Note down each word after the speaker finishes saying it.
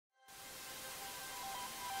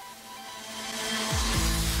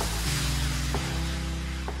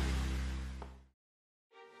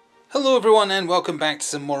Hello everyone and welcome back to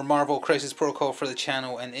some more Marvel Crisis Protocol for the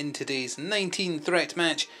channel, and in today's 19 threat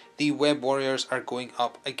match the Web Warriors are going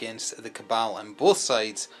up against the Cabal, and both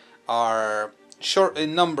sides are short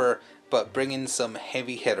in number but bring in some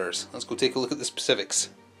heavy hitters. Let's go take a look at the specifics.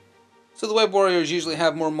 So the Web Warriors usually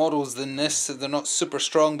have more models than this. They're not super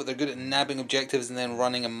strong, but they're good at nabbing objectives and then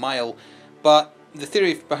running a mile. But the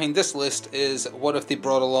theory behind this list is, what if they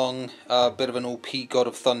brought along a bit of an OP God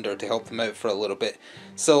of Thunder to help them out for a little bit?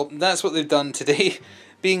 So that's what they've done today,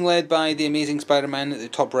 being led by the amazing Spider-Man at the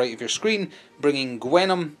top right of your screen, bringing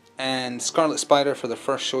Gwenom and Scarlet Spider for their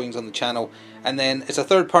first showings on the channel. And then it's a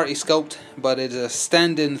third-party sculpt, but it's a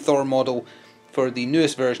stand-in Thor model for the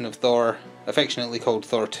newest version of Thor, affectionately called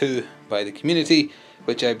Thor 2 by the community,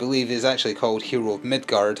 which I believe is actually called Hero of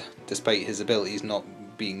Midgard, despite his abilities not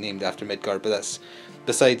being named after Midgard, but that's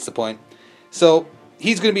besides the point. So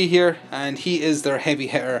he's going to be here, and he is their heavy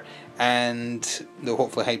hitter, and they'll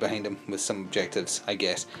hopefully hide behind him with some objectives, I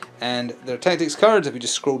guess. And their tactics cards, if we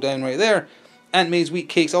just scroll down right there: Aunt May's Wheat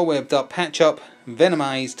Cakes All Webbed Up, Patch Up,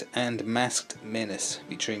 Venomized, and Masked Menace,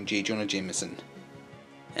 featuring J. Jonah Jameson.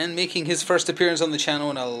 And making his first appearance on the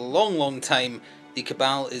channel in a long time, the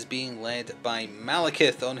Cabal is being led by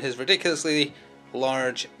Malekith on his ridiculously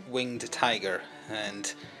large winged tiger,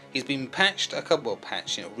 and he's been rebalanced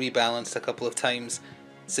a couple of times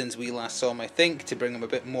since we last saw him, I think, to bring him a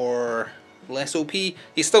bit more less OP.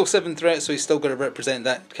 He's still 7 threat, so he's still going to represent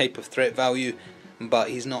that type of threat value, but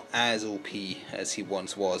he's not as OP as he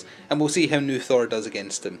once was, and we'll see how new Thor does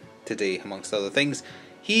against him today, amongst other things.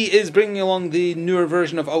 He is bringing along the newer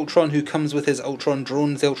version of Ultron, who comes with his Ultron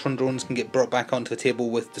drones. The Ultron drones can get brought back onto a table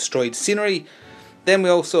with destroyed scenery. Then we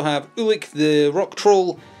also have Ulik the Rock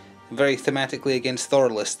Troll, very thematically against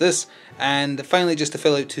Thor list this. And finally, just to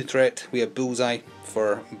fill out 2 threat, we have Bullseye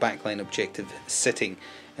for backline objective sitting.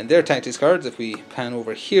 And their tactics cards, if we pan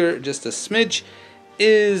over here just a smidge,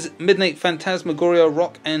 is Midnight Phantasmagoria,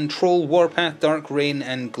 Rock and Troll, Warpath, Dark Reign,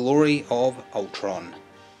 and Glory of Ultron.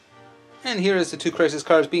 And here is the 2 crisis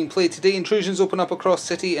cards being played today. Intrusions open up across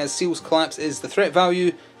city as seals collapse is the threat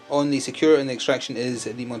value. On the secure and the extraction is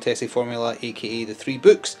the Montesi formula, aka the 3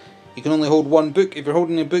 books. You can only hold 1 book. If you're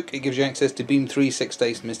holding a book, it gives you access to Beam 3, 6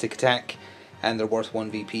 dice, Mystic Attack, and they're worth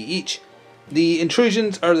 1 VP each. The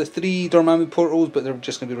intrusions are the 3 Dormammu portals, but they're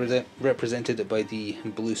just going to be represented by the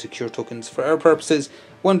blue secure tokens for our purposes.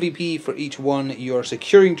 1 VP for each one you're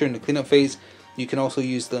securing during the cleanup phase. You can also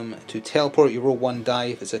use them to teleport. You roll 1 die.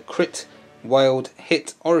 If it's a crit, wild,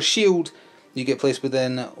 hit, or shield, you get placed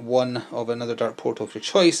within one of another dark portal of your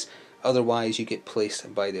choice. Otherwise, you get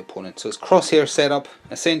placed by the opponent. So it's crosshair setup,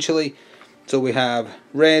 essentially. So we have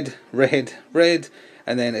red, red, red,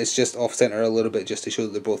 and then it's just off-center a little bit just to show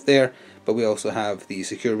that they're both there. But we also have the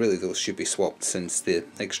secure. Really, those should be swapped since the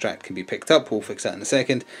extract can be picked up. We'll fix that in a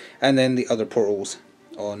second. And then the other portals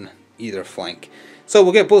on either flank. So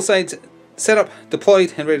we'll get both sides set up,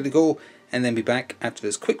 deployed, and ready to go, and then be back after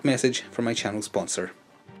this quick message from my channel sponsor.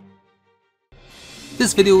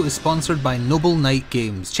 This video is sponsored by Noble Knight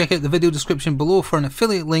Games. Check out the video description below for an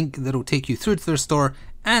affiliate link that will take you through to their store,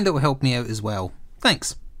 and it will help me out as well.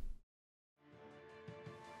 Thanks.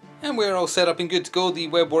 And we're all set up and good to go. The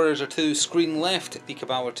Web Warriors are to screen left, the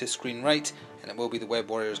Cabal are to screen right, and it will be the Web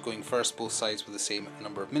Warriors going first, both sides with the same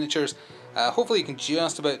number of miniatures. Hopefully you can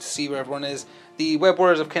just about see where everyone is. The Web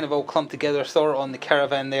Warriors have kind of all clumped together. Thor on the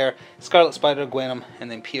caravan there, Scarlet Spider, Gwenom, and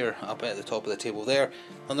then Peter up at the top of the table there.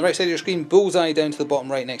 On the right side of your screen, Bullseye down to the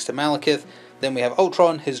bottom right next to Malekith. Then we have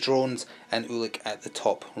Ultron, his drones, and Ulik at the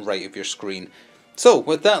top right of your screen. So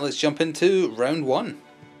with that, let's jump into round 1.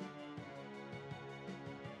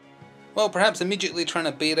 Well, perhaps immediately trying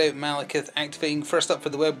to bait out Malekith activating. First up for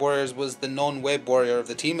the Web Warriors was the non-Web Warrior of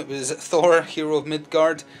the team. It was Thor, Hero of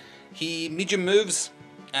Midgard. He medium moves,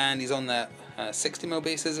 and he's on that 60 mil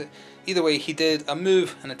base, is it? Either way, he did a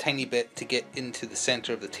move and a tiny bit to get into the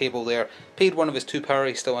centre of the table there. Paid 1 of his 2 power.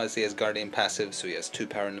 He still has the Asgardian passive, so he has 2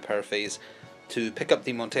 power in the power phase, to pick up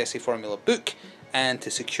the Montesi formula book and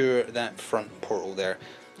to secure that front portal there.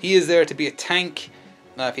 He is there to be a tank.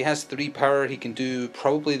 If he has 3 power, he can do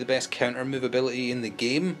probably the best counter move ability in the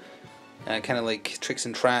game. Kind of like tricks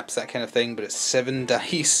and traps, that kind of thing, but it's 7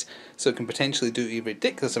 dice, so it can potentially do a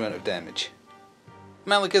ridiculous amount of damage.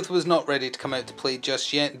 Malekith was not ready to come out to play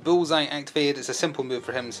just yet. Bullseye activated. It's a simple move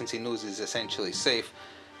for him since he knows he's essentially safe.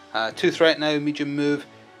 2 threat now, medium move.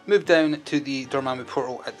 Move down to the Dormammu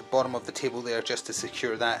portal at the bottom of the table there just to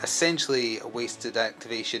secure that. Essentially a wasted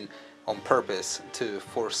activation on purpose to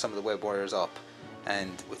force some of the Web Warriors up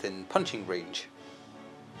and within punching range.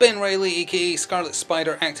 Ben Riley, aka Scarlet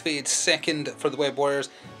Spider, activated second for the Web Warriors.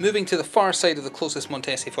 Moving to the far side of the closest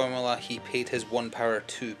Montesi formula, he paid his 1 power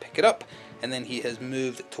to pick it up, and then he has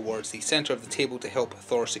moved towards the centre of the table to help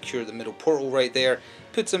Thor secure the middle portal right there.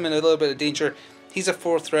 Puts him in a little bit of danger. He's a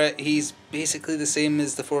 4th threat. He's basically the same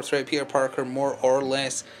as the 4th threat Peter Parker, more or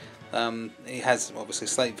less. He has obviously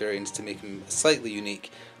slight variants to make him slightly unique,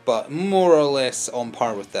 but more or less on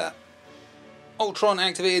par with that. Ultron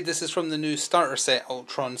activated. This is from the new starter set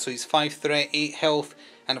Ultron, so he's 5 threat, 8 health,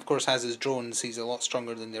 and of course has his drones. He's a lot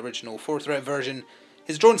stronger than the original 4 threat version.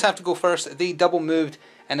 His drones have to go first. They double moved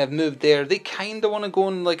and have moved there. They kind of want to go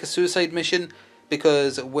on like a suicide mission,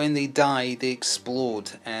 because when they die they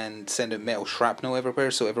explode and send out metal shrapnel everywhere,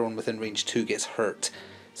 so everyone within range 2 gets hurt.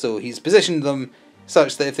 So he's positioned them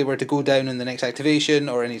such that if they were to go down in the next activation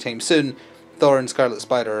or anytime soon, Thor and Scarlet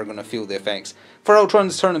Spider are going to feel the effects. For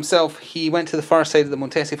Ultron's turn himself, he went to the far side of the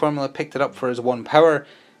Montesi formula, picked it up for his 1 power,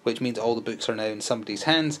 which means all the books are now in somebody's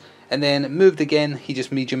hands, and then moved again. He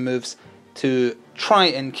just medium moves to try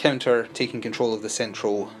and counter taking control of the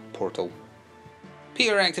central portal.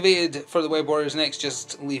 Peter activated for the Web Warriors next,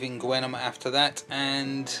 just leaving Gwenom after that,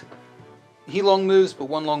 and he long moves, but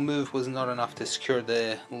 1 long move was not enough to secure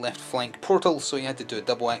the left flank portal, so he had to do a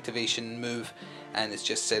double activation move, and it's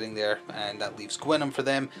just sitting there, and that leaves Gwenom for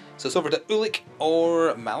them. So it's over to Ulik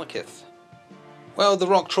or Malekith. Well, the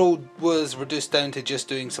Rock Troll was reduced down to just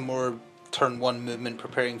doing some more turn 1 movement,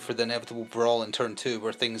 preparing for the inevitable brawl in turn 2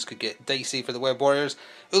 where things could get dicey for the Web Warriors.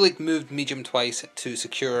 Ulik moved medium twice to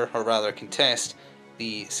secure, or rather contest,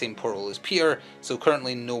 the same portal as Peter, so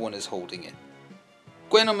currently no one is holding it.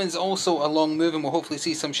 Gwenom is also a long move, and we'll hopefully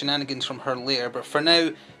see some shenanigans from her later, but for now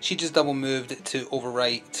she just double moved to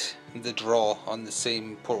overwrite the draw on the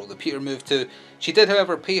same portal that Peter moved to. She did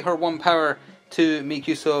however pay her 1 power to make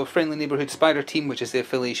use of Friendly Neighbourhood Spider Team, which is the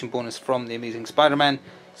affiliation bonus from the Amazing Spider-Man.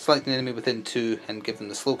 Select an enemy within 2 and give them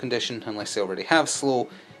the slow condition unless they already have slow,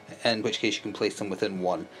 in which case you can place them within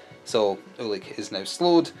 1. So Ulik is now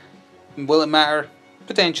slowed. Will it matter?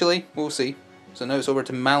 Potentially, we'll see. So now it's over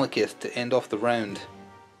to Malekith to end off the round.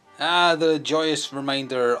 The joyous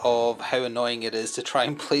reminder of how annoying it is to try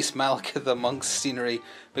and place Malekith amongst scenery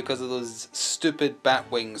because of those stupid bat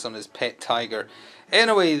wings on his pet tiger.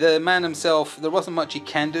 Anyway, the man himself, there wasn't much he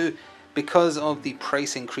can do because of the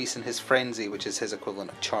price increase in his frenzy, which is his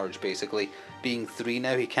equivalent of charge basically. Being 3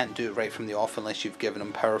 now, he can't do it right from the off unless you've given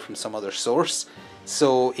him power from some other source.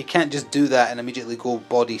 So he can't just do that and immediately go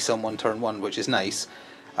body someone turn 1, which is nice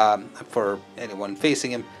for anyone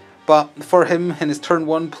facing him. But for him, in his turn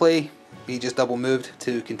 1 play, he just double moved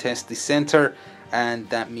to contest the centre, and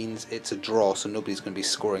that means it's a draw, so nobody's going to be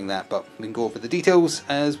scoring that, but we can go over the details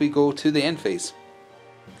as we go to the end phase.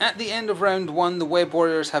 At the end of round 1, the Web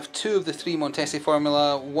Warriors have 2 of the 3 Montesi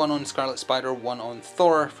formula, 1 on Scarlet Spider, 1 on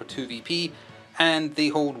Thor for 2 VP, and they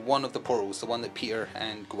hold 1 of the portals, the one that Peter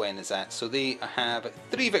and Gwen is at, so they have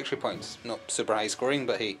 3 victory points. Not super high scoring,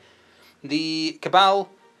 but hey. The Cabal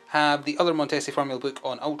have the other Montesi formula book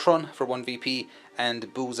on Ultron for 1 VP,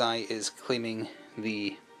 and Bullseye is claiming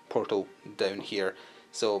the portal down here,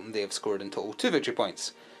 so they have scored in total 2 victory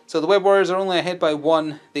points. So the Web Warriors are only ahead by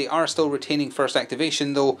 1. They are still retaining first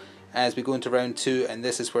activation though as we go into round 2, and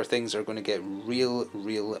this is where things are going to get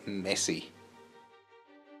real messy.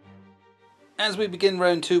 As we begin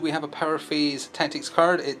round 2, we have a Power Phase Tactics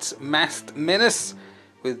card. It's Masked Menace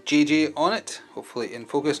with JJ on it, hopefully in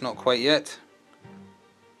focus, not quite yet.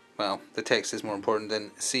 Well, the text is more important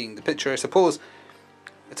than seeing the picture, I suppose.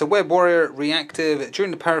 It's a Web Warrior reactive.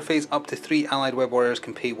 During the power phase, up to 3 allied Web Warriors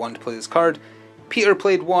can pay 1 to play this card. Peter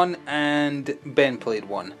played 1 and Ben played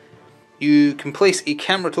 1. You can place a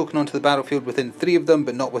camera token onto the battlefield within 3 of them,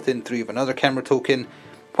 but not within 3 of another camera token.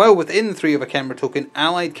 While within 3 of a camera token,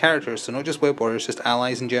 allied characters, so not just Web Warriors, just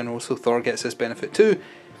allies in general, so Thor gets this benefit too,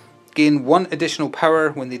 gain 1 additional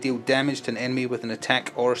power when they deal damage to an enemy with an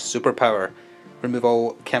attack or superpower. Remove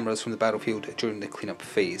all cameras from the battlefield during the cleanup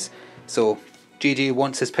phase. So JJ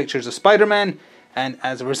wants his pictures of Spider-Man, and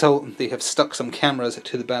as a result they have stuck some cameras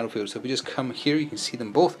to the battlefield. So if we just come here, you can see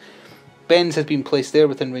them both. Ben's has been placed there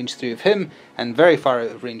within range 3 of him, and very far out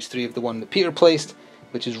of range 3 of the one that Peter placed,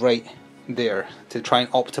 which is right there, to try and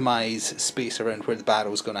optimize space around where the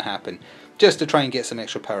battle is going to happen, just to try and get some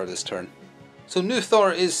extra power this turn. So new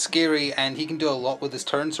Thor is scary, and he can do a lot with his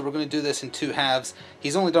turn, so we're going to do this in 2 halves.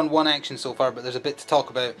 He's only done 1 action so far, but there's a bit to talk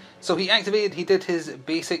about. So he did his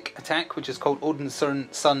basic attack, which is called Odin's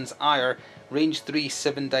Son's Ire, range 3,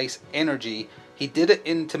 7 dice energy. He did it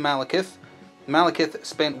into Malekith. Malekith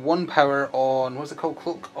spent 1 power on, what's it called,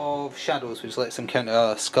 Cloak of Shadows, which lets him count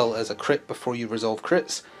a skull as a crit before you resolve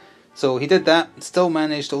crits. So he did that, still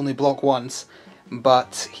managed to only block once,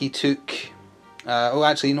 but he took... oh,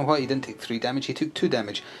 actually, you know what? He didn't take 3 damage, he took 2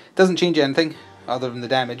 damage. Doesn't change anything other than the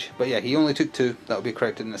damage, but yeah, he only took 2. That'll be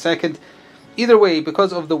corrected in a second. Either way,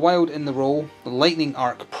 because of the wild in the roll, the lightning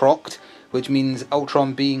arc procced, which means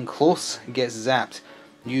Ultron being close gets zapped.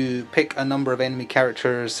 You pick a number of enemy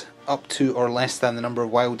characters up to or less than the number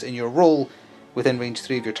of wilds in your roll within range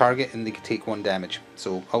 3 of your target, and they can take 1 damage.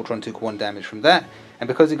 So Ultron took 1 damage from that, and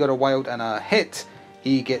because he got a wild and a hit,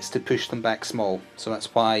 he gets to push them back small. So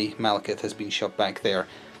that's why Malekith has been shoved back there.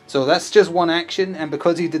 So that's just 1 action, and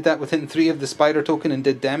because he did that within 3 of the spider token and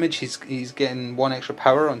did damage, he's getting 1 extra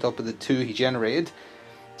power on top of the 2 he generated.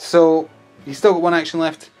 So he's still got 1 action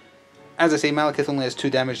left. As I say, Malekith only has 2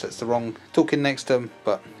 damage, that's the wrong token next to him,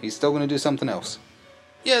 but he's still going to do something else.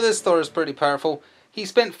 Yeah, this Thor is pretty powerful. He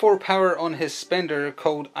spent 4 power on his spender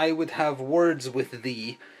called I Would Have Words With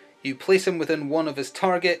Thee. You place him within 1 of his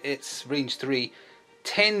target, it's range 3,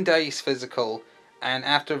 10 dice physical, and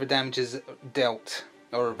after the damage is dealt,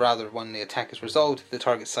 or rather when the attack is resolved, the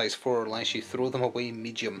target size 4 or less, you throw them away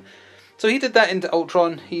medium. So he did that into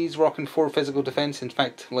Ultron. He's rocking 4 physical defense. In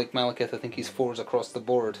fact, like Malekith, I think he's 4s across the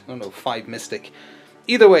board. I don't know, 5 mystic.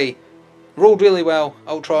 Either way, rolled really well.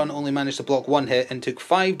 Ultron only managed to block 1 hit and took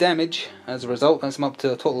 5 damage as a result. That's him up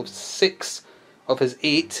to a total of 6 of his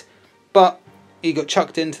 8. But he got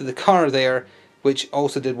chucked into the car there, which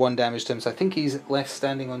also did 1 damage to him. So I think he's left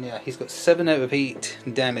standing on, yeah, he's got 7 out of 8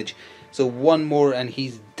 damage. So 1 more and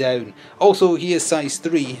he's down. Also, he is size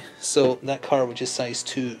 3, so that car, which is size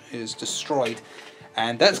 2, is destroyed.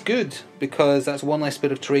 And that's good, because that's 1 less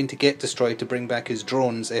bit of terrain to get destroyed to bring back his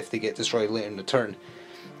drones if they get destroyed later in the turn.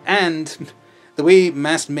 And the way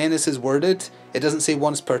Masked Menace is worded, it doesn't say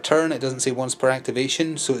once per turn, it doesn't say once per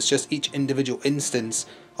activation, so it's just each individual instance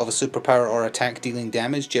of a superpower or attack dealing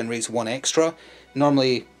damage generates 1 extra.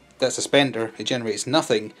 Normally, that's a spender, it generates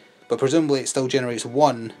nothing, but presumably it still generates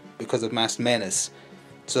 1 because of Masked Menace.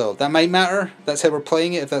 So that might matter, that's how we're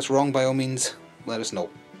playing it. If that's wrong, by all means, let us know.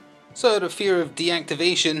 So out of fear of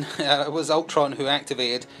deactivation, it was Ultron who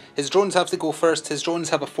activated. His drones have to go first. His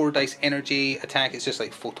drones have a 4 dice energy attack, it's just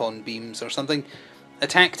like photon beams or something.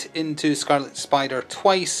 Attacked into Scarlet Spider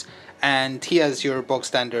twice, and he has your bog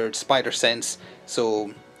standard spider sense,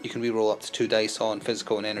 so you can reroll up to 2 dice on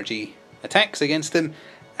physical and energy attacks against him,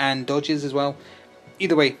 and dodges as well.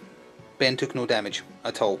 Either way, Ben took no damage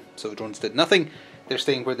at all, so the drones did nothing. They're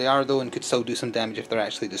staying where they are though and could still do some damage if they're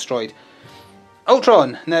actually destroyed.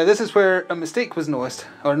 Ultron! Now this is where a mistake was noticed,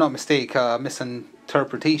 or not mistake, a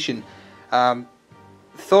misinterpretation.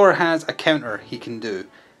 Thor has a counter he can do.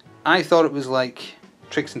 I thought it was like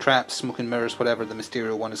Tricks and Traps, Smoke and Mirrors, whatever the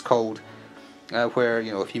Mysterio one is called, where,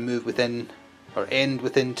 you know, if you move within or end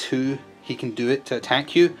within 2, he can do it to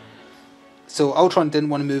attack you. So Ultron didn't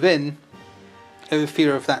want to move in out of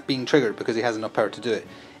fear of that being triggered because he has enough power to do it.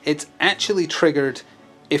 It's actually triggered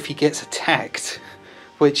if he gets attacked,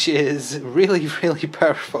 which is really, really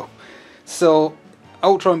powerful. So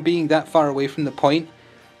Ultron being that far away from the point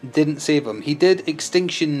didn't save him. He did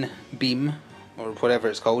Extinction Beam, or whatever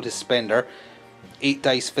it's called, his spender, 8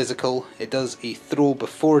 dice physical. It does a throw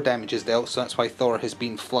before damage is dealt, so that's why Thor has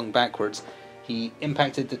been flung backwards. He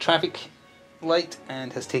impacted the traffic light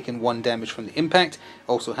and has taken 1 damage from the impact,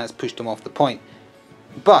 also has pushed him off the point.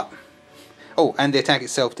 But, oh, and the attack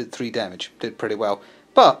itself did 3 damage, did pretty well.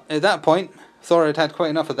 But at that point, Thor had had quite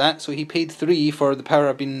enough of that, so he paid 3 for the power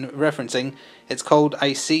I've been referencing. It's called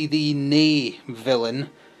I Say Thee Nay, Villain.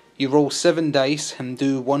 You roll 7 dice and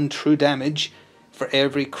do 1 true damage for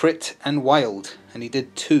every crit and wild, and he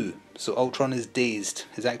did 2. So Ultron is dazed.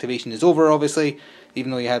 His activation is over, obviously,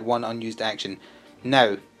 even though he had 1 unused action.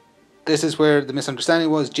 Now, this is where the misunderstanding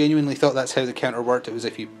was. Genuinely thought that's how the counter worked. It was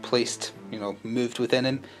if you placed, you know, moved within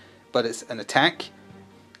him, but it's an attack.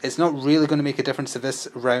 It's not really going to make a difference to this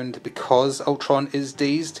round because Ultron is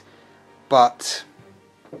dazed, but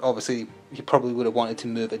obviously he probably would have wanted to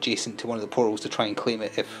move adjacent to one of the portals to try and claim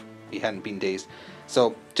it if he hadn't been dazed.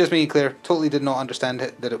 So, just making clear, totally did not understand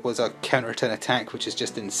it, that it was a counter to an attack, which is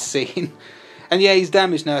just insane. And yeah, he's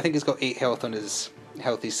damaged now. I think he's got 8 health on his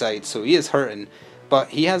healthy side, so he is hurting. But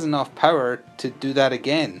he has enough power to do that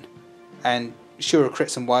again. And sure,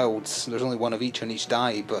 crits and wilds, there's only 1 of each on each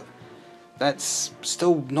die, but that's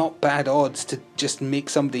still not bad odds to just make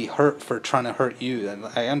somebody hurt for trying to hurt you. And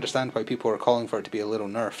I understand why people are calling for it to be a little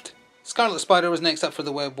nerfed. Scarlet Spider was next up for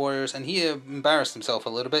the Web Warriors, and he embarrassed himself a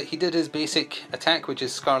little bit. He did his basic attack, which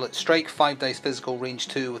is Scarlet Strike, 5 dice physical, range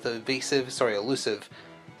 2 with elusive,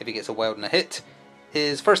 if he gets a wild and a hit.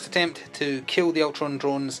 His first attempt to kill the Ultron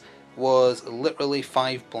drones was literally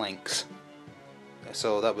 5 blanks.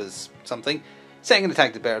 So that was something. Second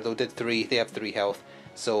attack did better though, did 3, they have 3 health.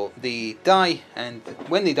 So they die, and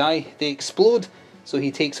when they die, they explode. So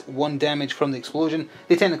he takes 1 damage from the explosion.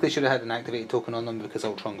 They technically should have had an activated token on them because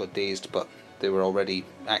Ultron got dazed, but they were already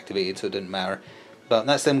activated, so it didn't matter. But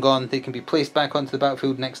that's them gone. They can be placed back onto the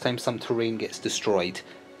battlefield next time some terrain gets destroyed.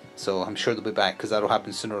 So I'm sure they'll be back, because that'll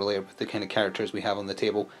happen sooner or later with the kind of characters we have on the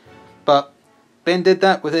table. But Ben did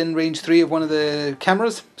that within range 3 of one of the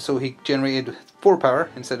cameras, so he generated 4 power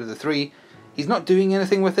instead of the 3. He's not doing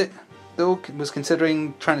anything with it, though. Was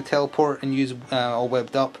considering trying to teleport and use all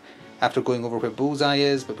webbed up after going over where Bullseye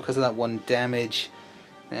is, but because of that 1 damage,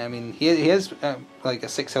 I mean, he has like a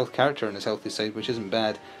 6 health character on his healthy side, which isn't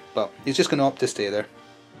bad, but he's just going to opt to stay there.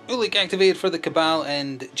 Ulik activated for the Cabal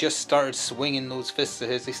and just started swinging those fists of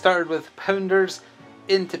his. He started with Pounders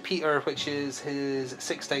into Peter, which is his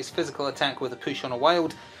 6 dice physical attack with a push on a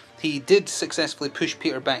wild. He did successfully push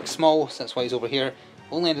Peter back small, so that's why he's over here.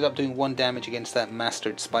 Only ended up doing 1 damage against that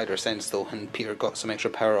mastered spider sense though, and Peter got some extra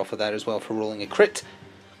power off of that as well for rolling a crit.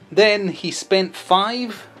 Then he spent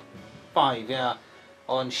 5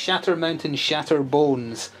 on Shatter Mountain Shatter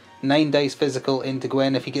Bones. 9 dice physical into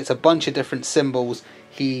Gwen. If he gets a bunch of different symbols,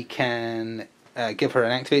 he can give her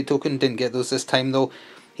an activate token. Didn't get those this time though.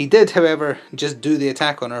 He did, however, just do the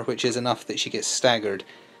attack on her, which is enough that she gets staggered.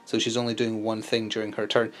 So she's only doing 1 thing during her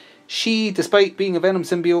turn. She, despite being a Venom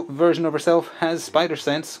symbiote version of herself, has Spider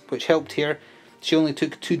Sense, which helped here. She only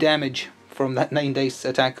took 2 damage from that 9 dice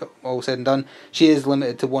attack, all said and done. She is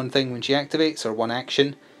limited to 1 thing when she activates, or 1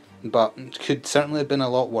 action, but could certainly have been a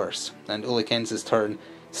lot worse. And Ulik ends his turn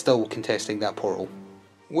still contesting that portal.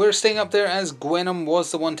 We're staying up there as Gwenom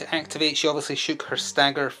was the one to activate. She obviously shook her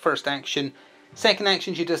stagger first action. Second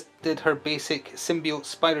action, she just did her basic symbiote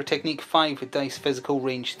spider technique, 5 dice physical,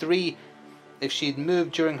 range 3. If she'd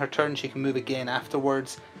moved during her turn, she can move again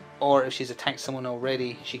afterwards, or if she's attacked someone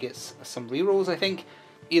already, she gets some rerolls, I think.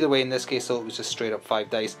 Either way, in this case, so it was just straight up 5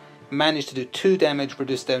 dice. Managed to do 2 damage,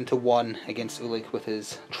 reduced down to 1 against Ulik with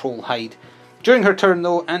his troll hide. During her turn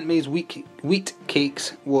though, Aunt May's wheat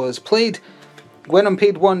cakes was played. Gwenom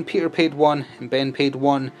paid 1, Peter paid 1, and Ben paid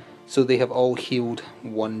 1, so they have all healed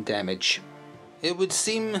 1 damage. It would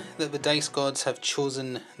seem that the Dice Gods have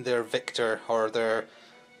chosen their victor, or their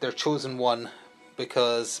chosen one,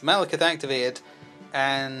 because Malekith activated,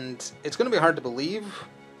 and it's going to be hard to believe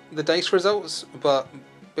the dice results, but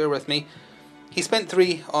bear with me. He spent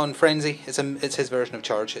 3 on Frenzy. It's his version of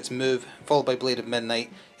charge. It's move, followed by Blade of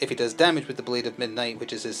Midnight. If he does damage with the Blade of Midnight,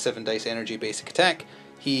 which is his 7 dice energy basic attack,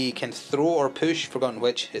 he can throw or push, forgotten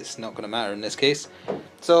which, it's not going to matter in this case.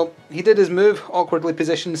 So he did his move, awkwardly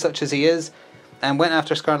positioned such as he is, and went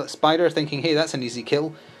after Scarlet Spider thinking, hey, that's an easy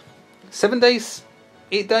kill. 7 dice,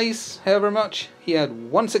 8 dice, however much, he had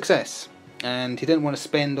 1 success, and he didn't want to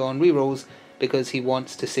spend on rerolls because he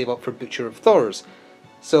wants to save up for Butcher of Thors.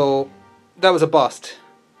 So that was a bust,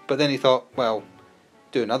 but then he thought, well,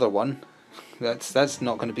 do another one. That's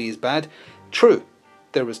not going to be as bad. True,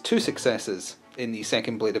 there was 2 successes in the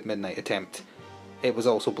second Blade of Midnight attempt. It was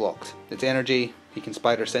also blocked. Its energy, he can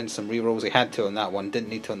Spider Sense some rerolls. He had to on that one, didn't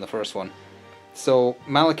need to on the first one. So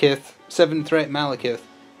Malekith, 7 threat Malekith,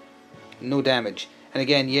 no damage. And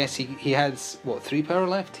again, yes, he has, what, 3 power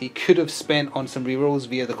left? He could have spent on some rerolls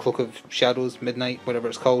via the Cloak of Shadows, Midnight, whatever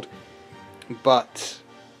it's called. But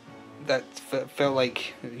that felt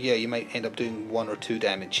like, yeah, you might end up doing 1 or 2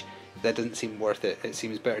 damage. That doesn't seem worth it. It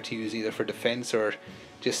seems better to use either for defense or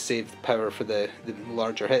just save the power for the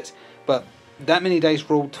larger hits. But that many dice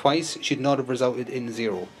rolled twice should not have resulted in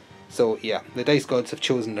 0. So yeah, the Dice Gods have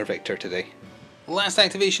chosen their victor today. Last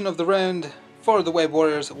activation of the round for the Web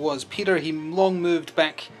Warriors was Peter. He long moved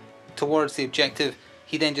back towards the objective.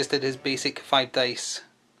 He then just did his basic 5 dice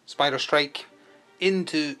Spider Strike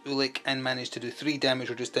into Ulik and managed to do 3 damage,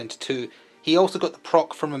 reduced down to 2. He also got the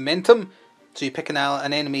proc for Momentum, so you pick an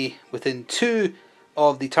enemy within 2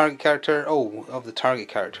 of the target character. Oh, of the target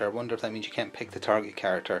character. I wonder if that means you can't pick the target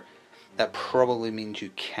character. That probably means you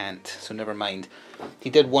can't, so never mind. He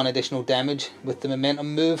did 1 additional damage with the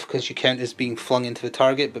Momentum move, because you count as being flung into the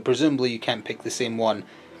target, but presumably you can't pick the same one.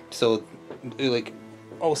 So Ulik,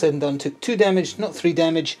 all said and done, took 2 damage, not 3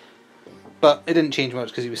 damage, but it didn't change much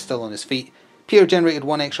because he was still on his feet. Peter generated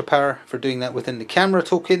 1 extra power for doing that within the camera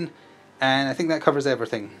token, and I think that covers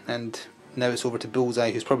everything. And now it's over to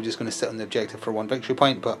Bullseye, who's probably just going to sit on the objective for 1 victory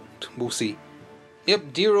point, but we'll see.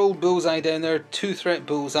 Yep, dear old Bullseye down there, 2 threat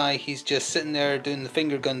Bullseye. He's just sitting there doing the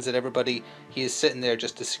finger guns at everybody. He is sitting there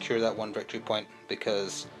just to secure that 1 victory point,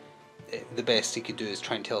 because the best he could do is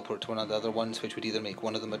try and teleport to one of the other ones, which would either make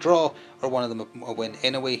one of them a draw or one of them a win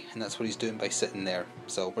anyway, and that's what he's doing by sitting there.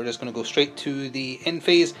 So we're just going to go straight to the end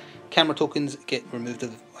phase. Camera tokens get removed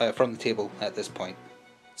from the table at this point.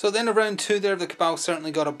 So then around 2 there, the Cabal certainly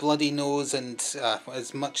got a bloody nose, and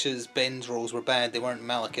as much as Ben's rolls were bad, they weren't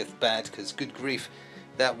Malekith bad, because good grief,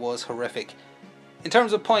 that was horrific. In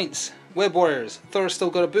terms of points, Web Warriors, Thor's still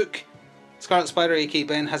got a book, Scarlet Spider aka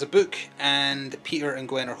Ben has a book, and Peter and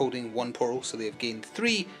Gwen are holding 1 portal, so they've gained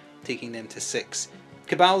 3, taking them to 6.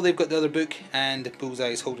 Cabal, they've got the other book, and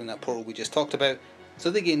Bullseye's holding that portal we just talked about, so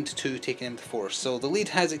they gained 2, taking them to 4. So the lead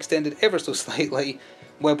has extended ever so slightly.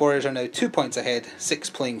 Web Warriors are now 2 points ahead,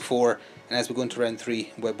 6 playing 4, and as we go into round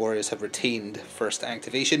 3, Web Warriors have retained first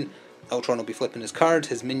activation. Ultron will be flipping his card,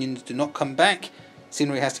 his minions do not come back,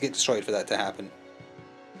 scenery has to get destroyed for that to happen.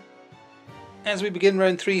 As we begin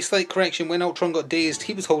round 3, slight correction, when Ultron got dazed,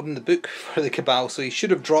 he was holding the book for the Cabal, so he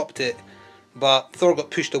should have dropped it, but Thor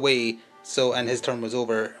got pushed away, so and his turn was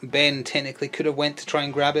over. Ben technically could have went to try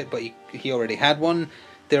and grab it, but he already had one,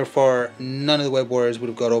 therefore none of the Web Warriors would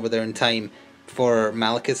have got over there in time for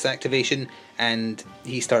Malekith's activation, and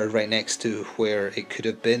he started right next to where it could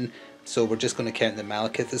have been, so we're just going to count that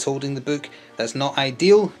Malekith is holding the book. That's not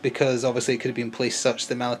ideal, because obviously it could have been placed such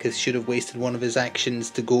that Malekith should have wasted one of his actions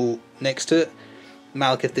to go next to it.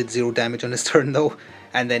 Malekith did 0 damage on his turn though,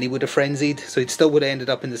 and then he would have frenzied, so he still would have ended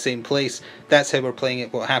up in the same place. That's how we're playing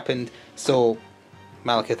it, what happened, so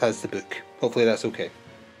Malekith has the book. Hopefully that's okay.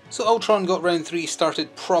 So Ultron got round 3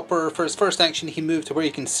 started proper. For his first action he moved to where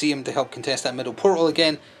you can see him to help contest that middle portal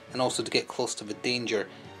again, and also to get close to the danger.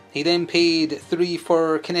 He then paid 3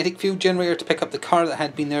 for Kinetic Field Generator to pick up the car that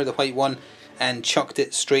had been there, the white one, and chucked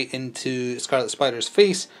it straight into Scarlet Spider's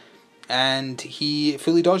face, and he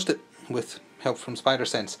fully dodged it with help from Spider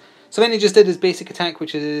Sense. So then he just did his basic attack,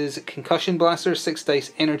 which is Concussion Blaster, 6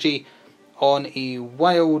 dice energy. On a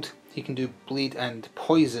wild he can do bleed and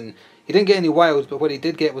poison. He didn't get any wilds, but what he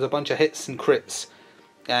did get was a bunch of hits and crits,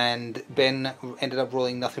 and Ben ended up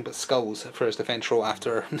rolling nothing but skulls for his defense roll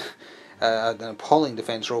after an appalling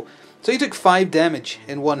defense roll. So he took 5 damage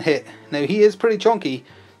in 1 hit. Now he is pretty chunky,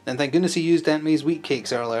 and thank goodness he used Aunt May's wheat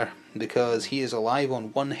cakes earlier, because he is alive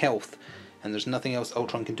on 1 health, and there's nothing else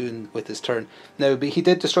Ultron can do with his turn. Now, but he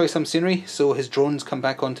did destroy some scenery, so his drones come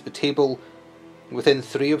back onto the table within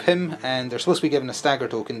 3 of him, and they're supposed to be given a stagger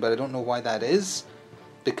token, but I don't know why that is,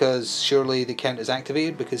 because surely they count as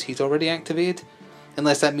activated because he's already activated,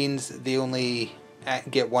 unless that means they only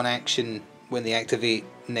get 1 action when they activate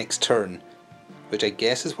next turn, which I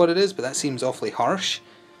guess is what it is, but that seems awfully harsh.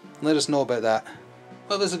 Let us know about that.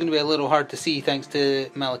 Well, this is going to be a little hard to see thanks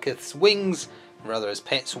to Malekith's wings, rather his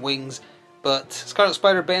pet's wings, but Scarlet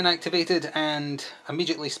Spider Ben activated and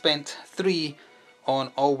immediately spent 3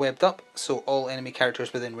 on all webbed up, so all enemy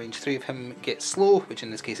characters within range 3 of him get slow, which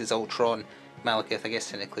in this case is Ultron, Malekith, I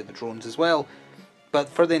guess technically the drones as well. But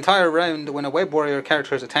for the entire round, when a Web Warrior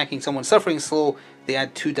character is attacking someone suffering slow, they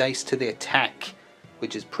add 2 dice to the attack,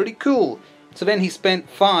 which is pretty cool. So then he spent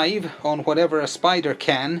 5 on whatever a spider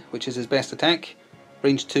can, which is his best attack.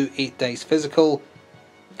 Range 2, 8 dice physical.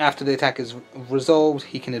 After the attack is resolved,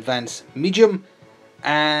 he can advance medium,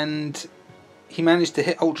 and he managed to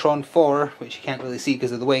hit Ultron for, which you can't really see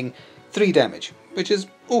because of the wing, 3 damage, which is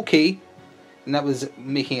okay. And that was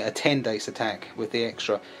making it a 10 dice attack with the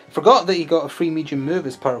extra. Forgot that he got a free medium move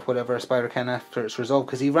as part of whatever a spider can after it's resolved,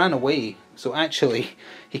 because he ran away. So actually,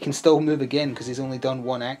 he can still move again because he's only done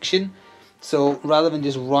 1 action. So rather than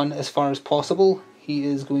just run as far as possible, he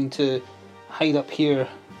is going to hide up here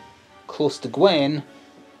close to Gwen,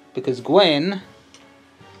 because Gwen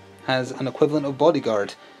has an equivalent of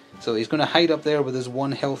bodyguard. So he's going to hide up there with his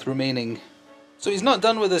 1 health remaining. So he's not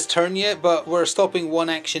done with his turn yet, but we're stopping 1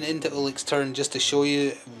 action into Ulik's turn just to show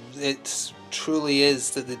you it truly is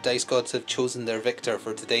that the Dice Gods have chosen their victor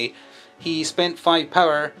for today. He spent 5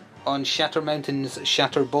 power on Shatter Mountains,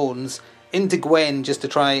 Shatter Bones into Gwen just to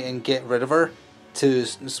try and get rid of her,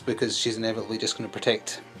 because she's inevitably just going to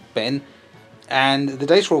protect Ben. And the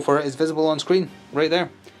dice roll for it is visible on screen, right there.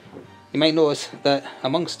 You might notice that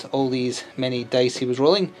amongst all these many dice he was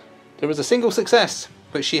rolling, there was a single success,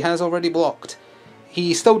 which she has already blocked.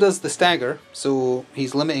 He still does the stagger, so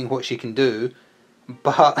he's limiting what she can do,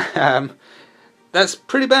 but that's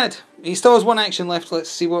pretty bad. He still has 1 action left, let's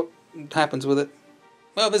see what happens with it.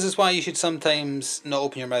 Well, this is why you should sometimes not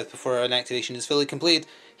open your mouth before an activation is fully completed.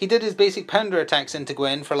 He did his basic pounder attacks into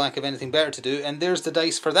Gwen for lack of anything better to do, and there's the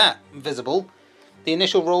dice for that, visible. The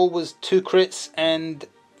initial roll was 2 crits and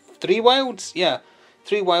 3 wilds? Yeah,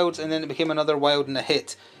 3 wilds, and then it became another wild and a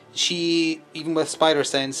hit. She, even with Spider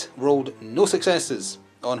Sense, rolled no successes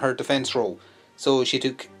on her defense roll. So she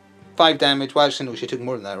took 5 damage. Well, actually no, she took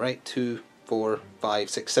more than that, right? 2, 4, 5,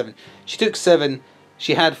 6, 7. She took 7.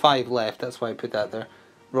 She had 5 left. That's why I put that there.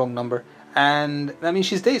 Wrong number. And that means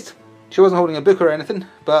she's dazed. She wasn't holding a book or anything,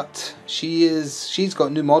 but she's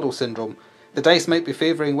got new model syndrome. The dice might be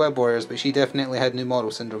favouring Web Warriors, but she definitely had new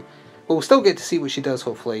model syndrome. We'll still get to see what she does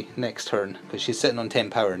hopefully next turn, because she's sitting on 10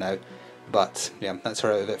 power now. But yeah, that's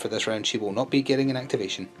her out of it for this round. She will not be getting an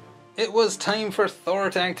activation. It was time for Thor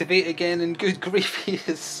to activate again, and good grief, he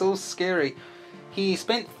is so scary. He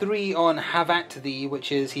spent 3 on Have At Thee,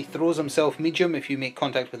 which is he throws himself medium. If you make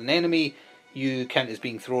contact with an enemy, you count as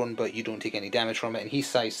being thrown, but you don't take any damage from it. And he's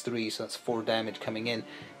size 3, so that's 4 damage coming in.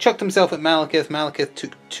 Chucked himself at Malekith. Malekith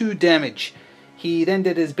took 2 damage. He then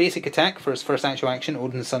did his basic attack for his first actual action,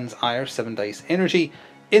 Odin's Son's Ire, 7 dice energy,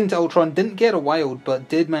 into Ultron. Didn't get a wild, but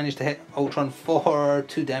did manage to hit Ultron for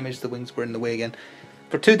 2 damage. The wings were in the way again.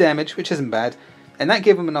 For 2 damage, which isn't bad. And that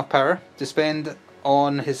gave him enough power to spend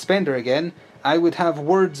on his spender again. I would have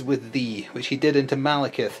words with thee, which he did into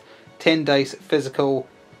Malekith. 10 dice, physical.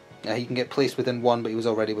 He can get placed within 1, but he was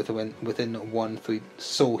already within 1,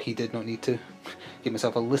 so he did not need to give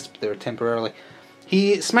himself a lisp there temporarily.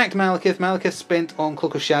 He smacked Malekith. Malekith spent on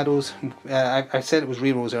Cloak of Shadows. I said it was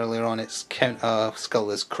rerolls earlier on. It's count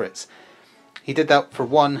skull as crits. He did that for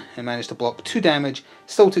 1 and managed to block 2 damage.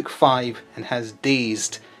 Still took 5 and has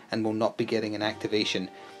dazed and will not be getting an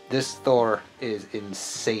activation. This Thor is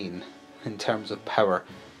insane in terms of power.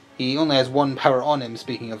 He only has 1 power on him,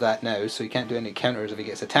 speaking of that now, so he can't do any counters if he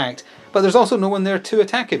gets attacked. But there's also no one there to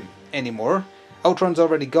attack him anymore. Ultron's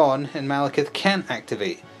already gone and Malekith can't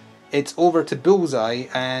activate. It's over to Bullseye,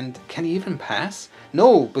 and can he even pass?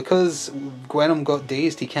 No, because Gwenom got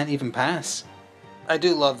dazed, he can't even pass. I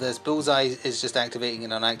do love this. Bullseye is just activating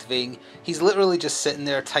and unactivating. He's literally just sitting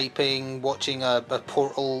there typing, watching a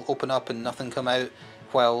portal open up and nothing come out,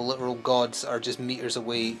 while literal gods are just meters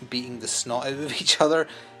away beating the snot out of each other.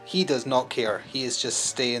 He does not care. He is just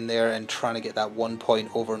staying there and trying to get that 1 point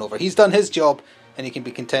over and over. He's done his job, and he can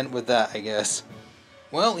be content with that, I guess.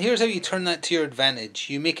 Well, here's how you turn that to your advantage.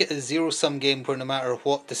 You make it a zero-sum game where no matter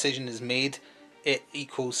what decision is made, it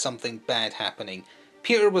equals something bad happening.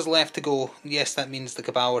 Peter was left to go. Yes, that means the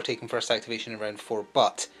Cabal are taking first activation in round 4,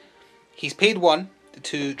 but he's paid 1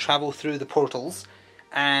 to travel through the portals,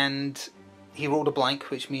 and he rolled a blank,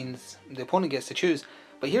 which means the opponent gets to choose.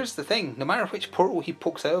 But here's the thing, no matter which portal he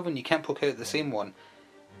pokes out of, and you can't poke out the same one,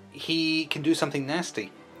 he can do something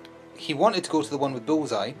nasty. He wanted to go to the one with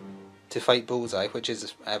Bullseye, to fight Bullseye, which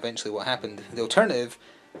is eventually what happened. The alternative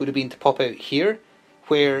would have been to pop out here,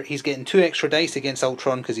 where he's getting 2 extra dice against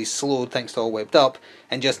Ultron because he's slowed thanks to all webbed up,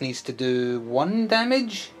 and just needs to do 1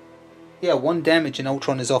 damage? Yeah, 1 damage and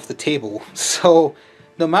Ultron is off the table. So,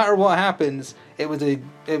 no matter what happens, it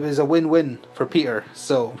was a win-win for Peter,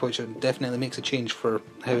 so which definitely makes a change for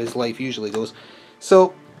how his life usually goes.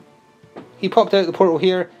 So, he popped out the portal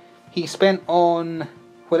here, he spent on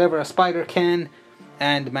whatever a spider can,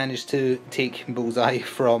 and managed to take Bullseye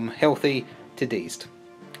from healthy to dazed.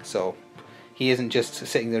 So, he isn't just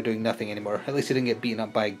sitting there doing nothing anymore. At least he didn't get beaten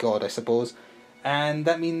up by a god, I suppose. And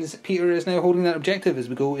that means Peter is now holding that objective as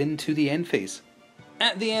we go into the end phase.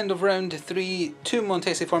 At the end of round 3, 2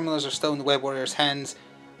 Montesi formulas are still in the Web Warriors' hands.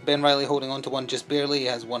 Ben Riley holding on to one just barely, he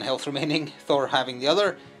has 1 health remaining. Thor having the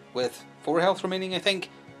other, with 4 health remaining I think.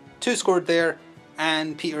 2 scored there,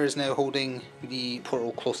 and Peter is now holding the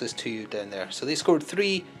portal closest to you down there. So they scored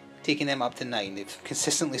 3, taking them up to 9. They've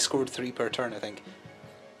consistently scored 3 per turn I think.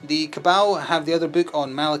 The Cabal have the other book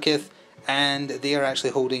on Malekith, and they are actually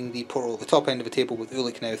holding the portal at the top end of the table with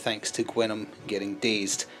Ulik now thanks to Gwenom getting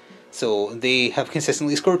dazed. So they have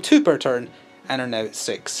consistently scored 2 per turn and are now at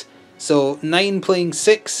 6. So 9 playing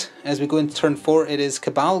 6 as we go into turn 4. It is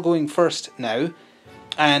Cabal going first now.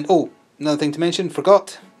 And oh, another thing to mention,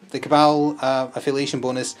 forgot, the Cabal affiliation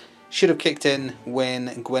bonus should have kicked in when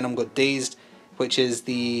Gwenom got dazed, which is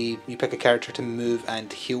you pick a character to move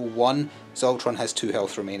and heal 1. So Ultron has 2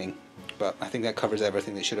 health remaining. But I think that covers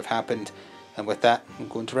everything that should have happened. And with that, we'll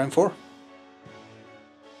go into round 4.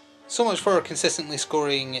 So much for consistently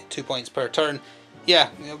scoring 2 points per turn. Yeah,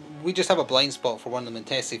 we just have a blind spot for one of the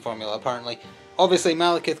Montesi formula apparently. Obviously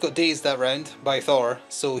Malekith got dazed that round by Thor,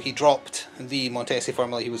 so he dropped the Montesi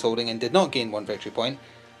formula he was holding and did not gain 1 victory point.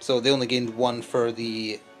 So they only gained 1 for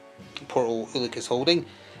the portal Ulik is holding.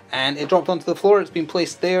 And it dropped onto the floor, it's been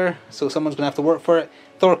placed there, so someone's going to have to work for it.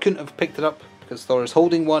 Thor couldn't have picked it up because Thor is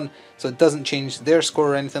holding 1, so it doesn't change their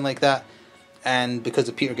score or anything like that. And because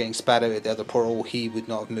of Peter getting spat out at the other portal, he would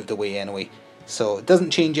not have moved away anyway. So it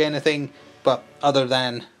doesn't change anything, but other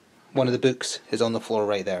than one of the books is on the floor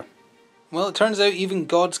right there. Well, it turns out even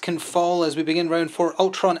gods can fall as we begin round 4.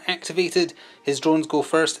 Ultron activated, his drones go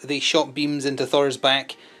first, they shot beams into Thor's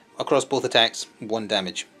back across both attacks, 1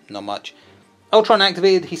 damage, not much. Ultron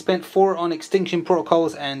activated, he spent 4 on extinction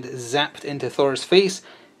protocols and zapped into Thor's face.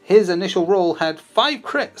 his initial roll had 5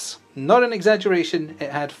 crits. Not an exaggeration,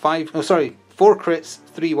 it had 4 crits,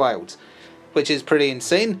 3 wilds, which is pretty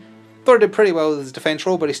insane. Thor did pretty well with his defense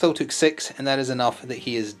roll, but he still took 6, and that is enough that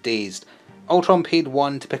he is dazed. Ultron paid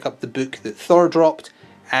 1 to pick up the book that Thor dropped,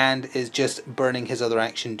 and is just burning his other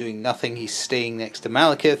action, doing nothing. He's staying next to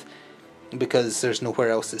Malekith, because there's nowhere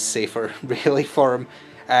else that's safer, really, for him,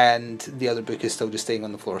 and the other book is still just staying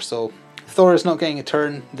on the floor. So Thor is not getting a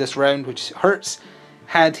turn this round, which hurts.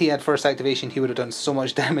 Had he had first activation, he would have done so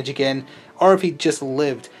much damage again, or if he'd just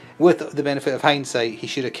lived, with the benefit of hindsight, he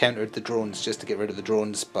should have countered the drones just to get rid of the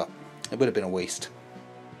drones, but it would have been a waste.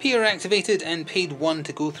 Peter activated and paid 1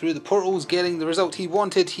 to go through the portals, getting the result he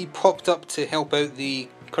wanted. He popped up to help out the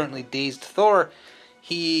currently dazed Thor.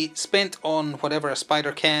 He spent on whatever a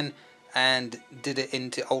spider can and did it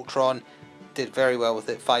into Ultron. Did very well with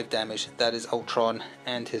it, 5 damage. That is Ultron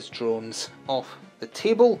and his drones off the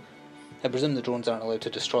table. I presume the drones aren't allowed to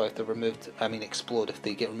destroy if they're removed, explode if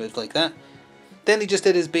they get removed like that. Then he just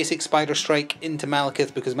did his basic spider strike into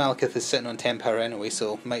Malekith, because Malekith is sitting on 10 power anyway,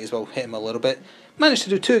 so might as well hit him a little bit. Managed to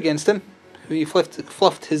do 2 against him. He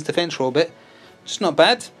fluffed his defense roll a bit. Just not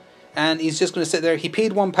bad. And he's just going to sit there. He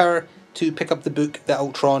paid 1 power to pick up the book that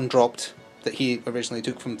Ultron dropped, that he originally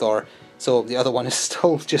took from Thor. So the other one is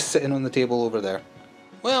still just sitting on the table over there.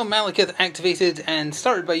 Well, Malekith activated and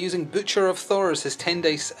started by using Butcher of Thor as his 10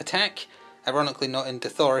 dice attack. Ironically not into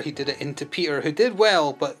Thor, he did it into Peter, who did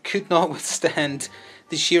well, but could not withstand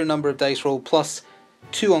the sheer number of dice rolled, plus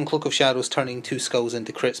 2 on Cloak of Shadows, turning 2 skulls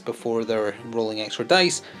into crits before they're rolling extra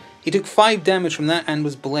dice. He took 5 damage from that and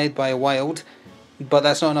was bled by a wild, but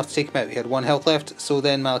that's not enough to take him out. He had 1 health left, so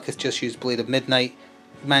then Malekith just used Blade of Midnight,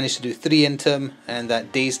 managed to do 3 into him, and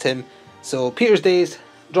that dazed him. So Peter's dazed,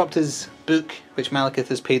 dropped his book, which Malekith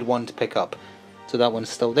has paid 1 to pick up. So that one's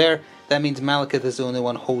still there. That means Malekith is the only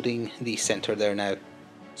one holding the centre there now.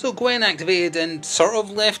 So Gwen activated and sort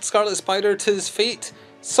of left Scarlet Spider to his fate.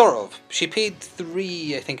 Sort of. She paid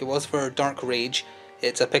 3, I think it was, for Dark Rage.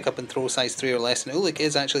 It's a pick up and throw size 3 or less, and Ulik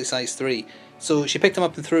is actually size 3. So she picked him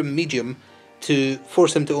up and threw him medium to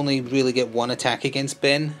force him to only really get 1 attack against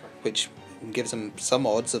Ben, which gives him some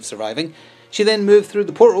odds of surviving. She then moved through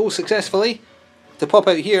the portal successfully to pop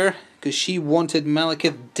out here, because she wanted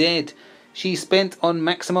Malekith dead. She spent on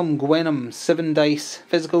maximum Gwenom 7 dice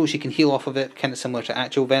physical. She can heal off of it, kind of similar to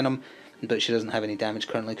actual Venom, but she doesn't have any damage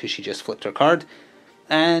currently because she just flipped her card.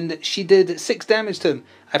 And she did 6 damage to him.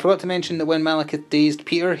 I forgot to mention that when Malekith dazed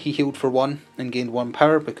Peter, he healed for 1 and gained 1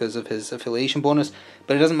 power because of his affiliation bonus,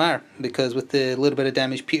 but it doesn't matter, because with the little bit of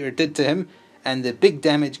damage Peter did to him, and the big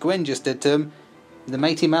damage Gwen just did to him, the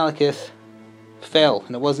mighty Malekith fell,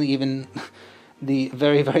 and it wasn't even the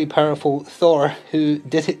very, very powerful Thor who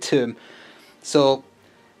did it to him. So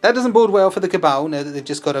that doesn't bode well for the Cabal now that they've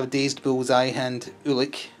just got a dazed Bullseye and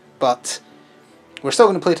Ulik, but we're still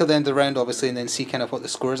going to play till the end of the round obviously and then see kind of what the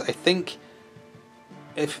score is. I think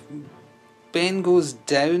if Ben goes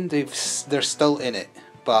down, they're still in it,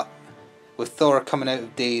 but with Thor coming out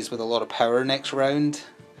of daze with a lot of power next round,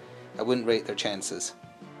 I wouldn't rate their chances.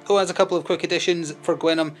 Oh, as a couple of quick additions for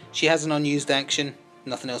Gwenom, she has an unused action,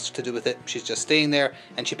 nothing else to do with it, she's just staying there,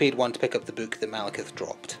 and she paid 1 to pick up the book that Malekith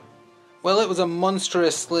dropped. Well, it was a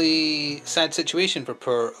monstrously sad situation for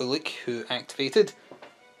poor Ulik, who activated,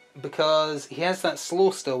 because he has that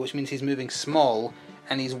slow still, which means he's moving small,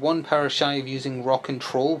 and he's 1 power shy of using Rock and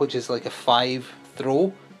Troll, which is like a 5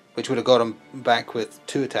 throw, which would have got him back with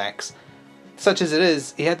 2 attacks. Such as it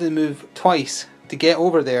is, he had to move twice to get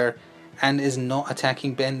over there, and is not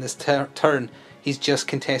attacking Ben this turn. He's just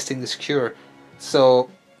contesting the secure.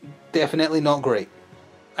 So, definitely not great.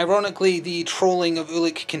 Ironically, the trolling of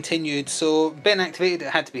Ulik continued, so Ben activated,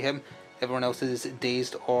 it had to be him. Everyone else is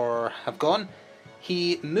dazed or have gone.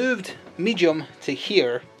 He moved medium to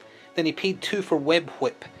here, then he paid 2 for Web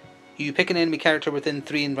Whip. You pick an enemy character within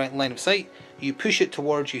 3 in right line of sight, you push it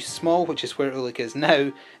towards you small, which is where Ulik is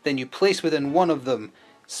now, then you place within one of them.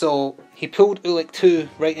 So he pulled Ulik 2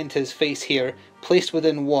 right into his face here, placed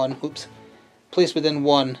within one, which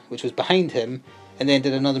was behind him, and then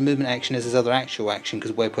did another movement action as his other actual action,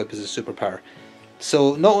 because Web Whip is a superpower.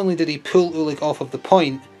 So not only did he pull Ulik off of the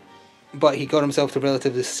point, but he got himself to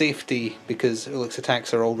relative safety, because Ulik's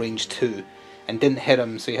attacks are all range 2, and didn't hit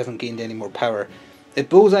him, so he hasn't gained any more power. If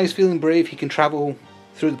Bullseye's feeling brave, he can travel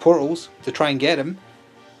through the portals to try and get him.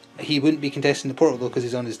 He wouldn't be contesting the portal though, because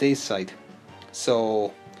he's on his dazed side.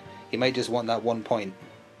 So he might just want that 1 point.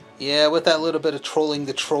 Yeah, with that little bit of trolling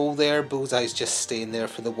the troll there, Bullseye's just staying there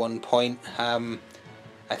for the 1 point.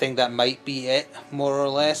 I think that might be it, more or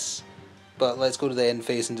less. But let's go to the end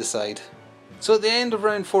phase and decide. So at the end of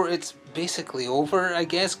round 4, it's basically over, I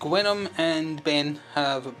guess. Gwenom and Ben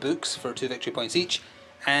have books for 2 victory points each,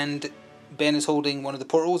 and Ben is holding one of the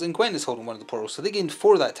portals and Gwen is holding one of the portals, so they gained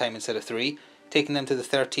 4 that time instead of 3, taking them to the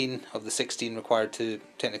 13 of the 16 required to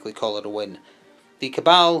technically call it a win. The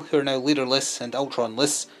Cabal, who are now leaderless and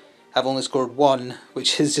Ultron-less, have only scored 1,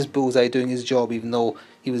 which is just Bullseye doing his job even though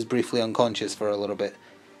he was briefly unconscious for a little bit.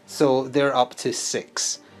 So they're up to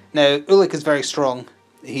 6. Now, Ulik is very strong.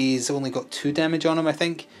 He's only got 2 damage on him, I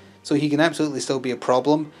think, so he can absolutely still be a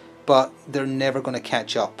problem, but they're never going to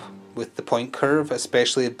catch up with the point curve,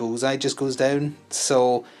 especially if Bullseye just goes down.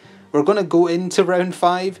 So we're going to go into round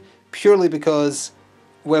 5 purely because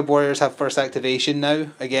Web Warriors have first activation now.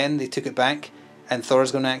 Again, they took it back, and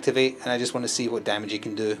Thor's going to activate, and I just want to see what damage he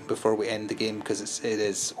can do before we end the game, because it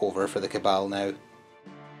is over for the Cabal now.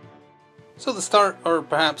 So the start, or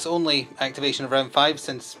perhaps only activation of round 5,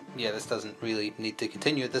 since this doesn't really need to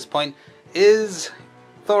continue at this point, is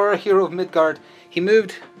Thor, Hero of Midgard. He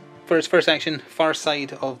moved for his first action far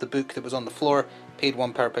side of the book that was on the floor, paid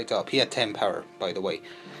 1 power, picked it up. He had 10 power, by the way.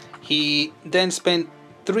 He then spent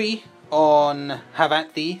 3 on Have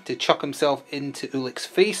At Thee to chuck himself into Ulik's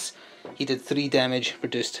face. He did 3 damage,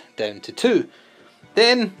 reduced down to 2.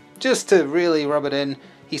 Then, just to really rub it in,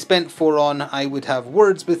 he spent 4 on I Would Have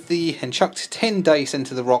Words With Thee and chucked 10 dice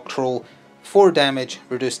into the rock troll. 4 damage,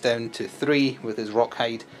 reduced down to 3 with his rock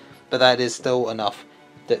hide, but that is still enough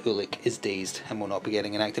that Ulik is dazed and will not be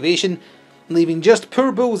getting an activation, leaving just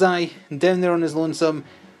poor Bullseye down there on his lonesome.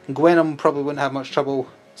 Gwenom probably wouldn't have much trouble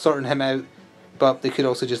sorting him out, but they could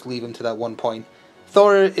also just leave him to that 1 point.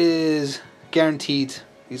 Thor is guaranteed,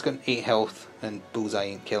 he's got 8 health and Bullseye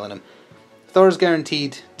ain't killing him. Thor's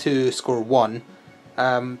guaranteed to score 1.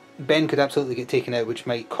 Ben could absolutely get taken out, which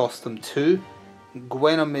might cost them 2.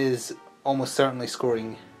 Gwenom is almost certainly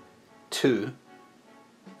scoring 2,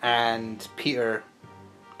 and Peter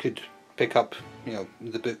could pick up,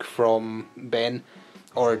 the book from Ben,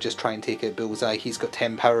 or just try and take out Bullseye. He's got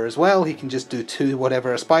 10 power as well. He can just do 2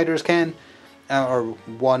 whatever a spiders can, or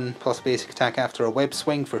 1 plus basic attack after a web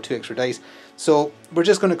swing for 2 extra dice. So we're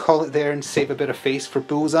just going to call it there and save a bit of face for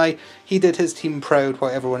Bullseye. He did his team proud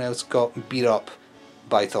while everyone else got beat up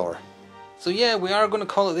by Thor. So yeah, we are going to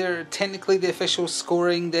call it there. Technically the official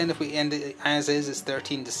scoring then, if we end it as is, it's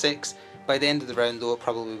 13-6. By the end of the round though, it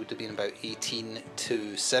probably would have been about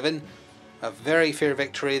 18-7. A very fair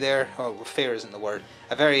victory there. Oh, fair isn't the word.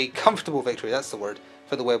 A very comfortable victory, that's the word,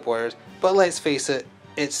 for the Web Warriors. But let's face it,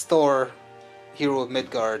 it's Thor, Hero of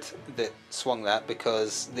Midgard, that swung that,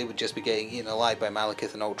 because they would just be getting eaten alive by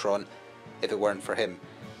Malekith and Ultron if it weren't for him.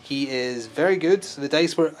 He is very good. The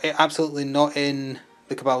dice were absolutely not in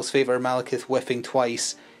the Cabal's favour. Malekith whiffing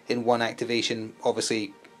twice in 1 activation,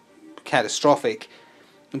 obviously catastrophic.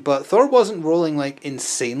 But Thor wasn't rolling like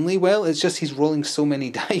insanely well, it's just he's rolling so many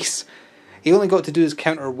dice. He only got to do his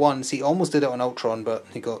counter once. He almost did it on Ultron, but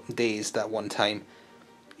he got dazed that one time.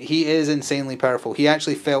 He is insanely powerful. He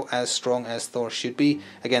actually felt as strong as Thor should be.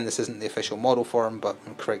 Again, this isn't the official model for him, but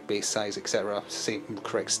correct base size, etc. Same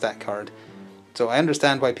correct stat card. So I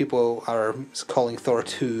understand why people are calling Thor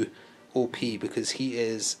 2 OP, because he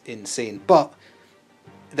is insane. But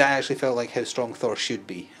that actually felt like how strong Thor should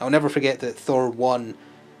be. I'll never forget that Thor 1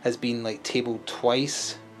 has been like tabled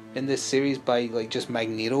twice in this series by like just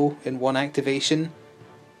Magneto in 1 activation.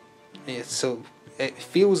 Yeah, so it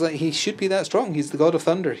feels like he should be that strong. He's the God of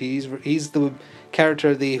Thunder. He's the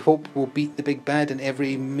character they hope will beat the big bad in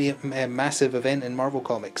every massive event in Marvel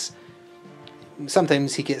Comics.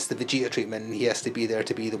 Sometimes he gets the Vegeta treatment and he has to be there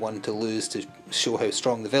to be the one to lose to show how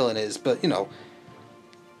strong the villain is, but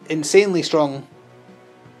insanely strong.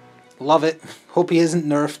 Love it. Hope he isn't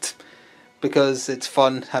nerfed, because it's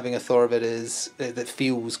fun having a Thor that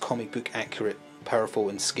feels comic book accurate, powerful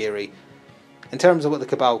and scary. In terms of what the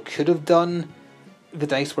Cabal could have done, the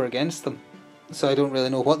dice were against them, so I don't really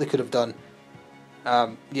know what they could have done.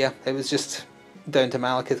 It was just down to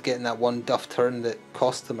Malekith getting that 1 duff turn that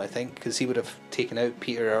cost them, I think, because he would have taken out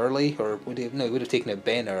Peter early, or he would have taken out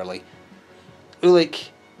Ben early. Ulik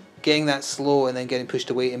getting that slow and then getting pushed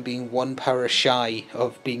away and being 1 power shy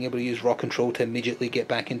of being able to use rock control to immediately get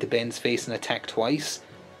back into Ben's face and attack twice.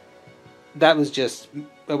 That was just,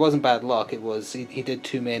 it wasn't bad luck, it was, he did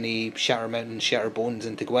too many Shatter Mountain, Shatter Bones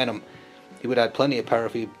into Gwenom. He would have had plenty of power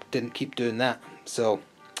if he didn't keep doing that. So,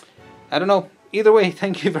 I don't know. Either way,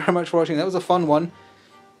 thank you very much for watching. That was a fun one.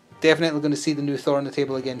 Definitely going to see the new Thor on the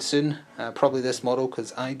table again soon. Probably this model,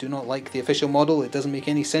 because I do not like the official model. It doesn't make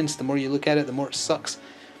any sense. The more you look at it, the more it sucks.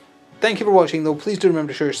 Thank you for watching though. Please do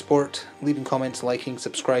remember to show your support. Leaving comments, liking,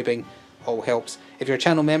 subscribing, all helps. If you're a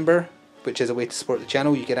channel member, which is a way to support the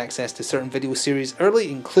channel, you get access to certain video series early,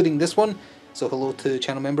 including this one. So hello to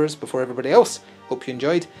channel members before everybody else. Hope you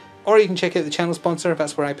enjoyed. Or you can check out the channel sponsor.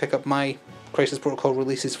 That's where I pick up my Crisis Protocol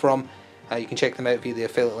releases from. You can check them out via the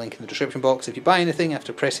affiliate link in the description box. If you buy anything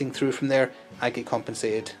after pressing through from there, I get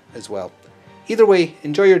compensated as well. Either way,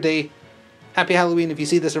 enjoy your day. Happy Halloween if you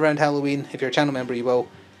see this around Halloween. If you're a channel member, you will.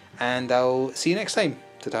 And I'll see you next time.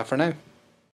 Ta-ta for now.